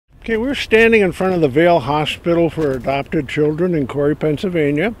Okay, we're standing in front of the Vale Hospital for Adopted Children in Corry,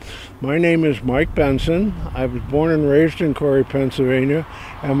 Pennsylvania. My name is Mike Benson. I was born and raised in Corry, Pennsylvania,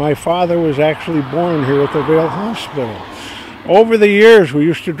 and my father was actually born here at the Vale Hospital. Over the years, we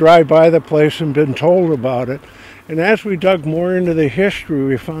used to drive by the place and been told about it, and as we dug more into the history,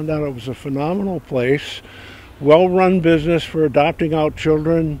 we found out it was a phenomenal place, well-run business for adopting out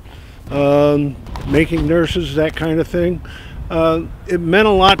children, making nurses, that kind of thing. It meant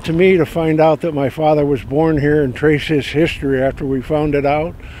a lot to me to find out that my father was born here and trace his history after we found it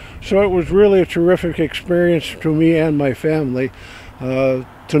out. So it was really a terrific experience to me and my family to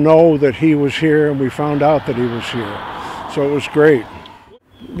know that he was here, and we found out that he was here. So it was great.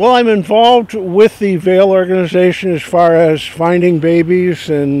 Well, I'm involved with the Vale organization as far as finding babies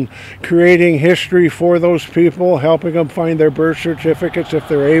and creating history for those people, helping them find their birth certificates if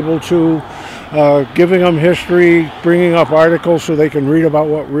they're able to, giving them history, bringing up articles so they can read about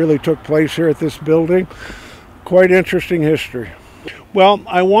what really took place here at this building. Quite interesting history. Well,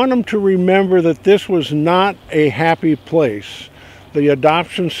 I want them to remember that this was not a happy place. The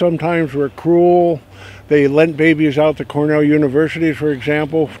adoptions sometimes were cruel. They lent babies out to Cornell University, for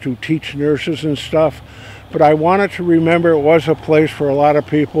example, to teach nurses and stuff. But I wanted to remember it was a place for a lot of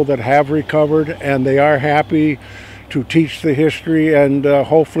people that have recovered, and they are happy to teach the history, and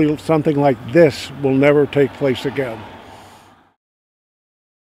hopefully something like this will never take place again.